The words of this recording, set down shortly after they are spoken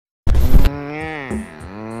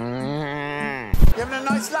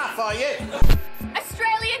nice laugh, are you?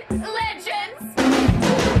 Australian legends!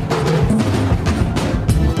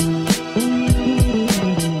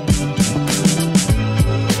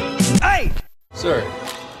 Hey! Sir,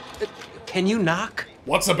 can you knock?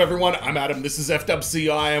 What's up, everyone? I'm Adam, this is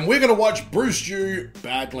FWCI, and we're gonna watch Brewstew,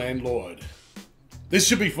 Bad Landlord. This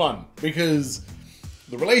should be fun, because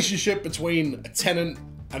the relationship between a tenant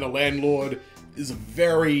and a landlord is a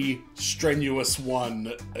very strenuous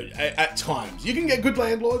one at times. You can get good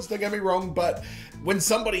landlords, don't get me wrong, but when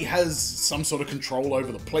somebody has some sort of control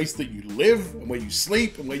over the place that you live, and where you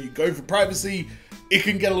sleep, and where you go for privacy, it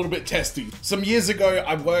can get a little bit testy. Some years ago,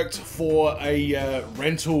 I worked for a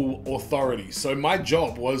rental authority. So my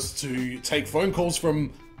job was to take phone calls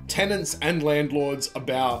from tenants and landlords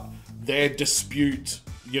about their dispute,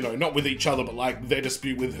 you know, not with each other, but like their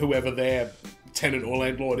dispute with whoever their tenant or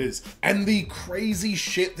landlord is. And the crazy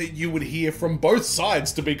shit that you would hear from both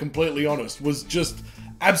sides, to be completely honest, was just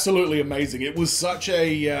absolutely amazing. It was such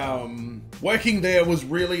a, working there was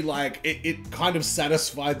really like, it kind of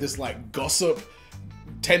satisfied this like gossip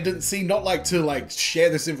tendency, not like to like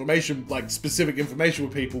share this information, like specific information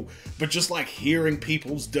with people, but just like hearing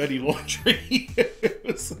people's dirty laundry. it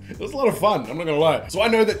was a lot of fun, I'm not gonna lie. So I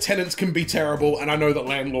know that tenants can be terrible, and I know that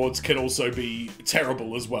landlords can also be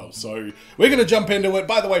terrible as well. So we're gonna jump into it.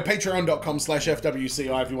 By the way,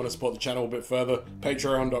 patreon.com/FWCI if you want to support the channel a bit further.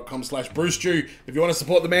 Patreon.com/Brewstew if you want to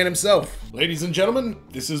support the man himself. Ladies and gentlemen,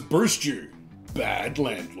 this is Brewstew, Bad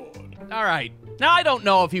Landlord. All right. Now, I don't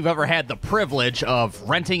know if you've ever had the privilege of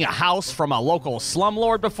renting a house from a local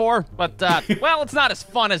slumlord before, but, well, it's not as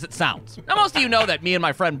fun as it sounds. Now, most of you know that me and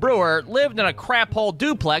my friend Brewer lived in a crap-hole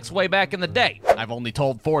duplex way back in the day. I've only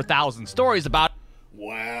told 4,000 stories about it.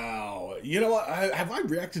 Wow. You know what? Have I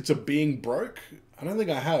reacted to being broke? I don't think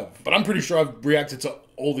I have. But I'm pretty sure I've reacted to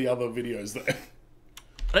all the other videos there.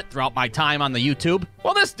 Throughout my time on the YouTube.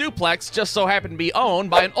 Well, this duplex just so happened to be owned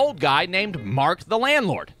by an old guy named Mark the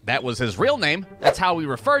Landlord. That was his real name. That's how we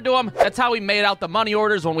referred to him. That's how we made out the money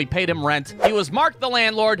orders when we paid him rent. He was Mark the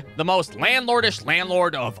Landlord, the most landlordish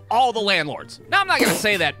landlord of all the landlords. Now, I'm not gonna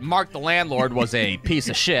say that Mark the Landlord was a piece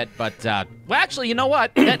of shit, but, well, actually, you know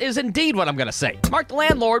what? That is indeed what I'm gonna say. Mark the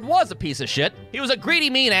Landlord was a piece of shit. He was a greedy,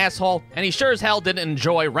 mean asshole, and he sure as hell didn't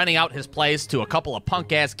enjoy renting out his place to a couple of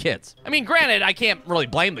punk-ass kids. I mean, granted, I can't really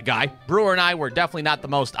blame the guy. Brewer and I were definitely not the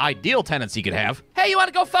most ideal tenants he could have. Hey, you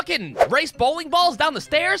wanna go fucking race bowling balls down the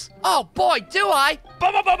stairs? Oh boy, do I!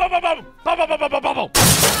 Ah,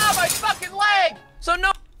 my fucking leg! So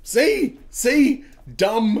no. See?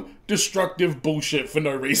 Dumb, destructive bullshit for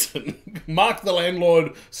no reason. Mark the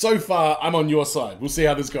Landlord, so far, I'm on your side. We'll see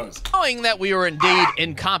how this goes. Knowing that we were indeed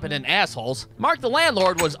incompetent assholes, Mark the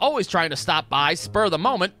Landlord was always trying to stop by, spur of the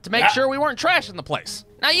moment, to make sure we weren't trashing the place.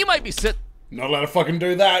 Now, you might be not allowed to fucking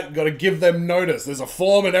do that. Gotta give them notice. There's a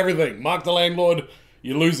form and everything. Mark the Landlord,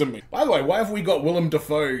 you're losing me. By the way, why have we got Willem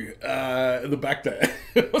Dafoe in the back there?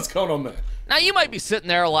 What's going on there? Now, you might be sitting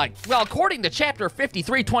there like, well, according to Chapter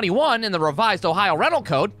 5321 in the revised Ohio Rental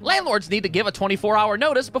Code, landlords need to give a 24-hour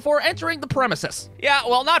notice before entering the premises. Yeah,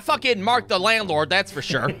 well, not fucking Mark the Landlord, that's for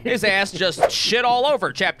sure. His ass just shit all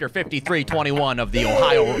over Chapter 5321 of the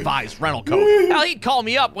Ohio Revised Rental Code. Now, he'd call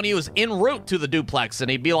me up when he was en route to the duplex,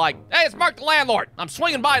 and he'd be like, hey, it's Mark the Landlord. I'm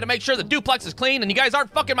swinging by to make sure the duplex is clean and you guys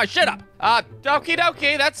aren't fucking my shit up. Okie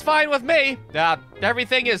dokie, that's fine with me.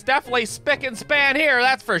 Everything is definitely spick and span here,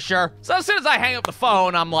 that's for sure. So as soon as I hang up the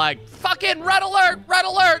phone, I'm like, fucking red alert,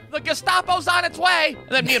 the Gestapo's on its way. And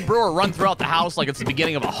then me and Brewer run throughout the house like it's the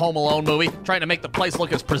beginning of a Home Alone movie, trying to make the place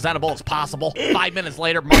look as presentable as possible. 5 minutes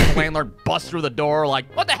later, Mark the Landlord busts through the door like,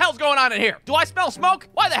 what the hell's going on in here? Do I smell smoke?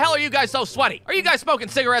 Why the hell are you guys so sweaty? Are you guys smoking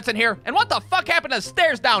cigarettes in here? And what the fuck happened to the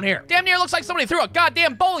stairs down here? Damn near looks like somebody threw a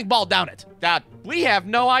goddamn bowling ball down it. We have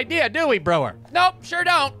no idea, do we, Brewer? Nope, sure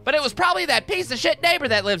don't. But it was probably that piece of shit neighbor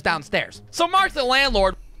that lives downstairs. So Mark the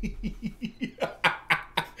Landlord...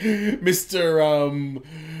 Mr.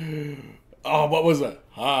 Oh, what was it?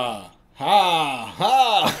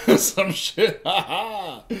 Some shit.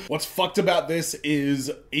 What's fucked about this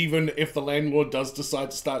is even if the landlord does decide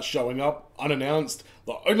to start showing up unannounced,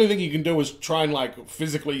 the only thing you can do is try and like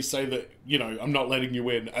physically say that, you know, I'm not letting you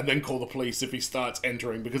in, and then call the police if he starts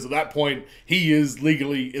entering, because at that point he is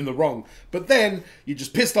legally in the wrong. But then you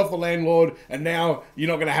just pissed off the landlord, and now you're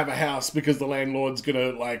not gonna have a house because the landlord's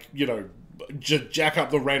gonna, like, you know, jack up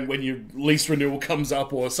the rent when your lease renewal comes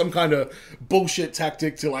up, or some kind of bullshit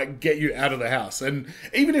tactic to like get you out of the house. And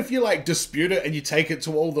even if you like dispute it and you take it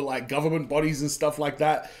to all the like government bodies and stuff like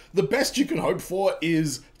that, the best you can hope for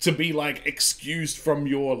is to be like excused from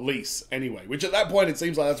your lease anyway, which at that point it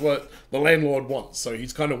seems like that's what the landlord wants. So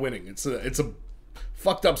he's kind of winning. It's a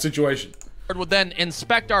fucked up situation. would then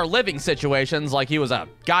inspect our living situations like he was a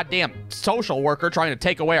goddamn social worker trying to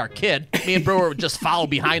take away our kid. Me and Brewer would just follow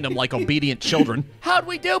behind him like obedient children. How'd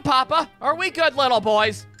we do, Papa? Are we good little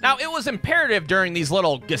boys? Now, it was imperative during these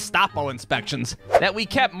little Gestapo inspections that we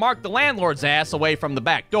kept Mark the landlord's ass away from the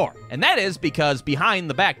back door. And that is because behind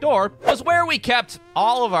the back door was where we kept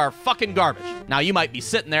all of our fucking garbage. Now, you might be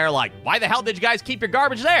sitting there like, why the hell did you guys keep your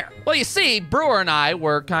garbage there? Well, you see, Brewer and I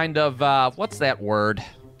were kind of, what's that word?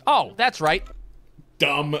 Oh, that's right.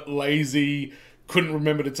 Dumb, lazy, couldn't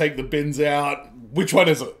remember to take the bins out. Which one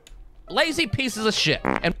is it? Lazy pieces of shit.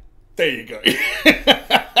 And there you go.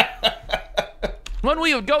 when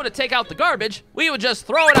we would go to take out the garbage, we would just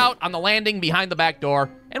throw it out on the landing behind the back door,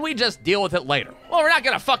 and we'd just deal with it later. Well, we're not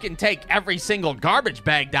gonna fucking take every single garbage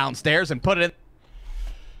bag downstairs and put it in.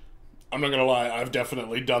 I'm not gonna lie, I've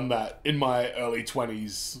definitely done that in my early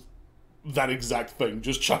 20s. That exact thing.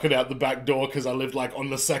 Just chuck it out the back door because I lived like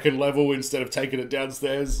on the second level instead of taking it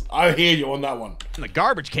downstairs. I hear you on that one. In the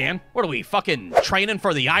garbage can? What are we, fucking training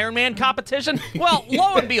for the Iron Man competition? Well,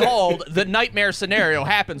 lo and behold, the nightmare scenario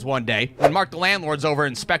happens one day when Mark the landlord's over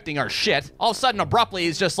inspecting our shit. All of a sudden, abruptly,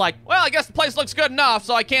 he's just like, well, I guess the place looks good enough,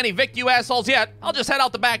 so I can't evict you assholes yet. I'll just head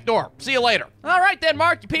out the back door. See you later. All right then,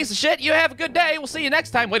 Mark, you piece of shit. You have a good day. We'll see you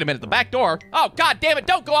next time. Wait a minute, the back door? Oh, god damn it,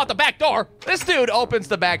 don't go out the back door. This dude opens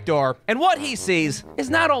the back door, and what he sees is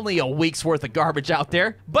not only a week's worth of garbage out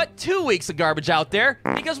there, but 2 weeks of garbage out there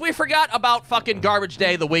because we forgot about fucking garbage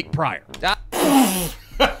day the week prior.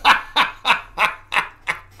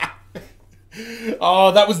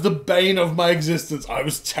 Oh, that was the bane of my existence. I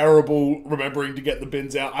was terrible remembering to get the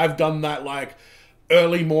bins out. I've done that like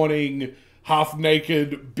early morning, half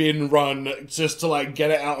naked bin run just to like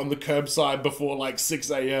get it out on the curbside before like 6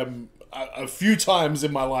 a.m. a few times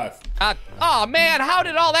in my life. Oh man, how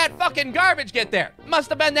did all that fucking garbage get there? Must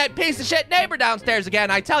have been that piece of shit neighbor downstairs again,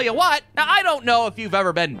 I tell you what. Now, I don't know if you've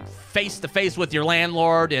ever been face to face with your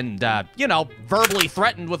landlord and, you know, verbally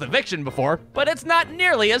threatened with eviction before, but it's not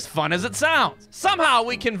nearly as fun as it sounds. Somehow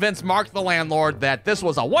we convinced Mark the landlord that this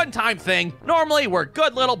was a one-time thing. Normally, we're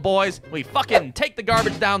good little boys. We fucking take the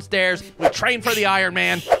garbage downstairs. We train for the Iron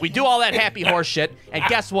Man. We do all that happy horse shit. And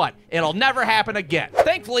guess what? It'll never happen again.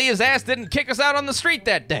 Thankfully, his ass didn't kick us out on the street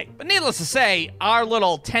that day. But needless to say, our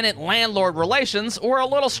little tenant-landlord relations were a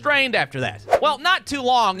little strained after that. Well, not too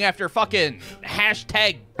long after fucking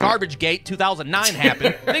hashtag GarbageGate 2009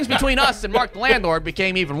 happened, things between us and Mark the landlord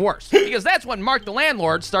became even worse. Because that's when Mark the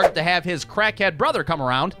landlord started to have his crackhead brother come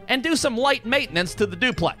around and do some light maintenance to the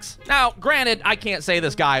duplex. Now, granted, I can't say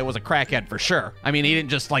this guy was a crackhead for sure. I mean, he didn't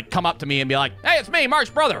just like come up to me and be like, hey, it's me, Mark's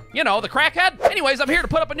brother. You know, the crackhead? Anyways, I'm here to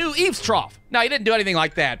put up a new eaves trough. No, he didn't do anything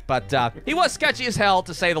like that, but he was sketchy as hell,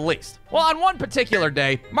 to say the least. Well, on one particular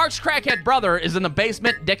day, Mark's crackhead brother is in the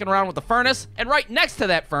basement dicking around with the furnace, and right next to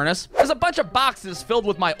that furnace is a bunch of boxes filled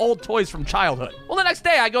with my old toys from childhood. Well, the next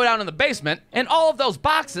day I go down in the basement, and all of those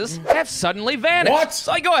boxes have suddenly vanished. What?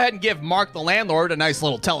 So I go ahead and give Mark the landlord a nice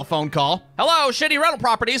little telephone call. Hello, Shitty Rental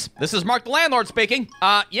Properties. This is Mark the landlord speaking.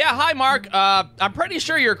 Yeah, hi, Mark. I'm pretty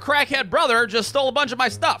sure your crackhead brother just stole a bunch of my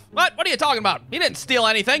stuff. What? What are you talking about? He didn't steal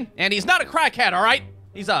anything, and he's not a crackhead, all right?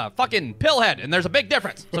 He's a fucking pillhead, and there's a big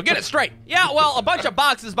difference. So get it straight. Yeah, well, a bunch of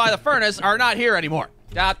boxes by the furnace are not here anymore.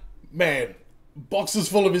 Man, boxes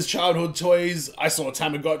full of his childhood toys. I saw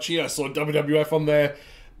Tamagotchi, I saw WWF on there.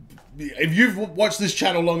 If you've watched this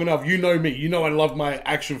channel long enough, you know me. You know I love my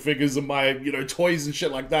action figures and my, you know, toys and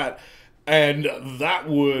shit like that. And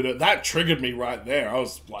that triggered me right there. I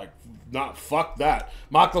was like, nah, fuck that.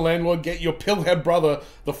 Mark the landlord, get your pillhead brother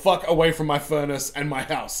the fuck away from my furnace and my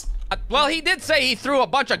house. Well, he did say he threw a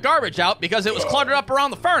bunch of garbage out because it was cluttered up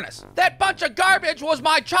around the furnace. That bunch of garbage was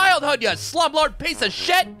my childhood, you slumlord piece of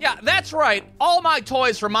shit. Yeah, that's right. All my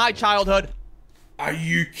toys from my childhood. Are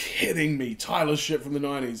you kidding me? Tyler's shit from the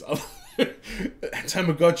 90s.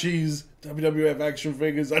 Tamagotchis, WWF action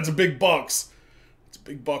figures. That's a big box. It's a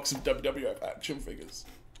big box of WWF action figures.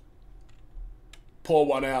 Pour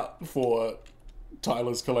one out for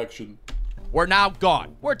Tyler's collection. We're now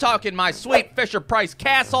gone. We're talking my sweet Fisher-Price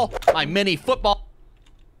castle, my mini football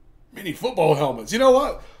helmets. You know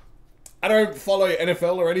what? I don't follow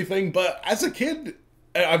NFL or anything, but as a kid,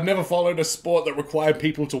 I've never followed a sport that required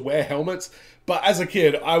people to wear helmets. But as a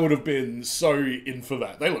kid, I would have been so in for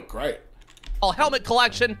that. They look great. Helmet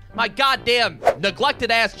collection, my goddamn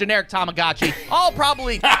neglected-ass generic Tamagotchi, all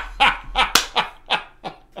probably...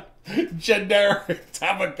 Generic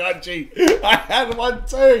Tamagotchi. I had one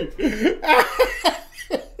too.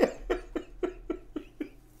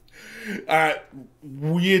 Alright,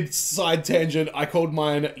 weird side tangent. I called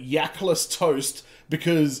mine Yakless Toast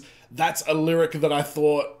because That's a lyric that I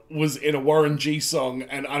thought was in a Warren G song,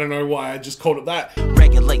 and I don't know why I just called it that.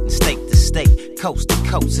 Regulating state to state, coast to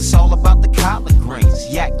coast. It's all about the collard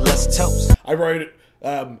greens. Yak, let's toast. I wrote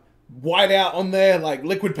white out on there, like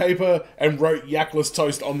liquid paper, and wrote Yakless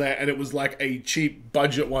Toast on there, and it was like a cheap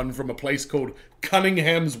budget one from a place called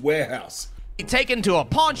Cunningham's Warehouse. Taken to a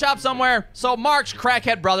pawn shop somewhere so Mark's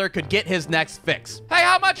crackhead brother could get his next fix. Hey,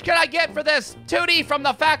 how much can I get for this Tootie from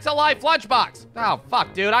the Facts of Life lunchbox? Oh,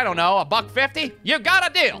 fuck, dude, I don't know, $1.50? You got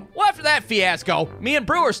a deal. Well, after that fiasco, me and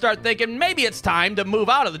Brewer start thinking maybe it's time to move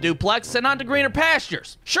out of the duplex and onto greener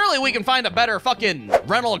pastures. Surely we can find a better fucking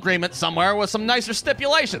rental agreement somewhere with some nicer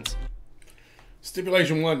stipulations.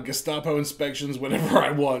 Stipulation 1, Gestapo inspections whenever I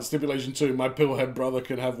want. Stipulation 2, my pillhead brother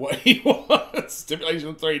can have what he wants.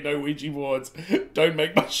 Stipulation 3, no Ouija boards. Don't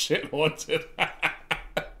make my shit haunted.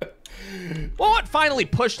 Well, what finally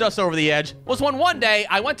pushed us over the edge was when one day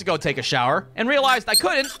I went to go take a shower and realized I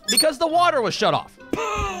couldn't because the water was shut off.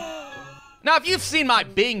 Now, if you've seen my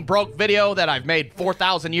being broke video that I've made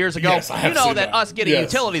 4,000 years ago, Yes, I have you know seen that us getting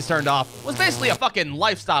utilities turned off was basically a fucking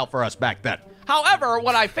lifestyle for us back then. However,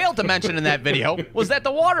 what I failed to mention in that video was that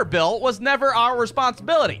the water bill was never our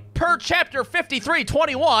responsibility. Per Chapter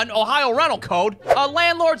 5321 Ohio Rental Code, a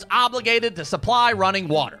landlord's obligated to supply running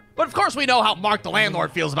water. But of course we know how Mark the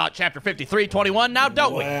landlord feels about Chapter 5321 now,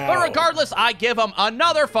 don't we? Wow. But regardless, I give him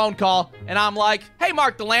another phone call, and I'm like, hey,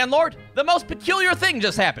 Mark the landlord, the most peculiar thing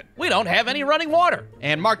just happened. We don't have any running water.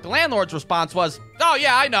 And Mark the landlord's response was, oh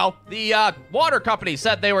yeah, I know. The water company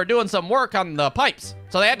said they were doing some work on the pipes,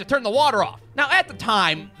 so they had to turn the water off. Now, at the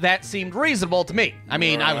time, that seemed reasonable to me. I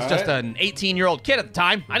mean, I was just an 18-year-old kid at the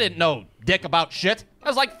time. I didn't know dick about shit. I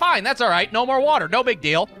was like, fine, that's all right. No more water. No big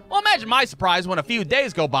deal. Well, imagine my surprise when a few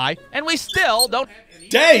days go by and we still don't...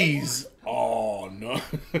 Days? Oh, no.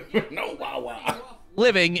 No, wow.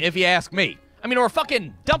 Living, if you ask me. I mean, we're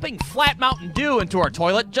fucking dumping flat Mountain Dew into our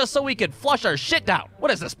toilet just so we could flush our shit down.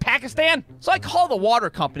 What is this, Pakistan? So I called the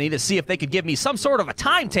water company to see if they could give me some sort of a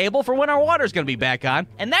timetable for when our water's gonna be back on,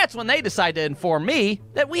 and that's when they decided to inform me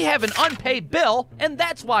that we have an unpaid bill, and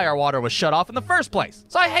that's why our water was shut off in the first place.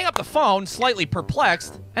 So I hang up the phone, slightly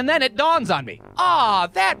perplexed, and then it dawns on me. Ah,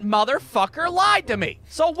 that motherfucker lied to me.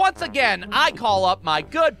 So once again, I call up my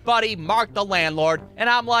good buddy Mark the landlord, and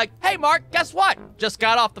I'm like, hey Mark, guess what? Just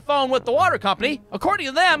got off the phone with the water company. According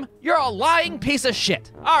to them, you're a lying piece of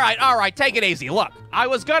shit. All right, take it easy. Look, I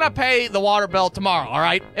was gonna pay the water bill tomorrow, all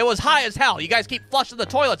right? It was high as hell. You guys keep flushing the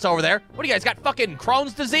toilets over there. What do you guys got, fucking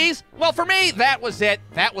Crohn's disease? Well, for me, that was it.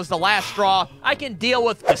 That was the last straw. I can deal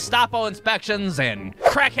with Gestapo inspections and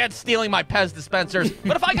crackheads stealing my Pez dispensers,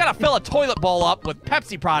 but if I gotta fill a toilet bowl up with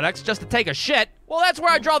Pepsi products just to take a shit, well, that's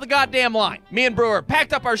where I draw the goddamn line. Me and Brewer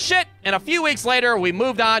packed up our shit, and a few weeks later, we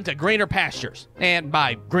moved on to greener pastures. And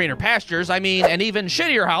by greener pastures, I mean an even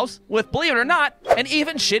shittier house with, believe it or not, an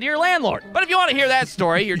even shittier landlord. But if you want to hear that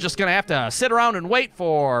story, you're just gonna have to sit around and wait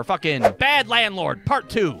for fucking Bad Landlord Part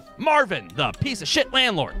 2. Marvin, the piece of shit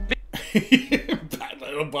landlord. Bad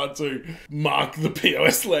Landlord Part 2. Mark the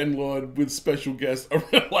POS landlord with special guest, a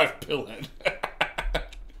real-life pillhead.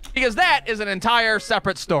 Because that is an entire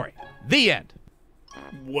separate story. The end.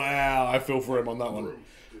 Wow, I feel for him on that one.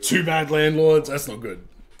 Two bad landlords, that's not good.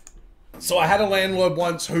 So I had a landlord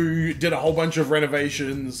once who did a whole bunch of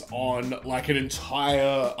renovations on like an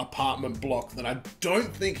entire apartment block that I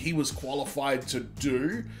don't think he was qualified to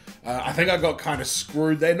do. I think I got kind of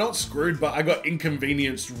screwed. They're not screwed, but I got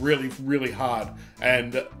inconvenienced really hard.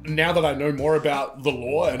 And now that I know more about the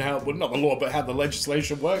law and how, well, not the law, but how the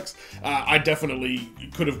legislation works, I definitely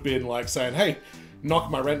could have been like saying, hey,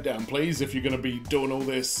 knock my rent down, please, if you're going to be doing all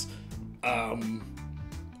this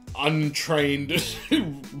untrained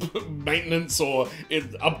maintenance or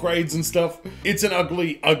upgrades and stuff. It's an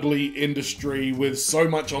ugly industry with so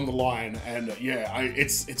much on the line, and yeah,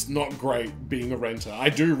 it's not great being a renter. I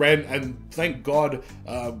do rent, and thank God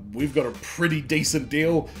we've got a pretty decent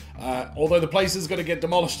deal, although the place is going to get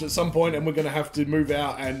demolished at some point and we're going to have to move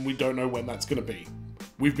out, and we don't know when that's going to be.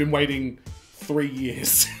 We've been waiting 3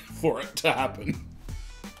 years for it to happen.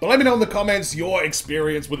 But let me know in the comments your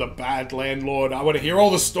experience with a bad landlord. I want to hear all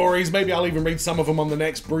the stories. Maybe I'll even read some of them on the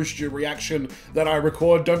next Brewstew reaction that I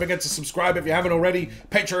record. Don't forget to subscribe if you haven't already.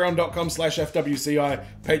 Patreon.com/FWCI,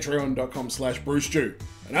 Patreon.com/Brewstew.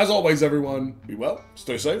 And as always, everyone, be well,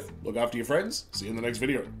 stay safe, look after your friends. See you in the next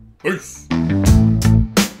video. Peace.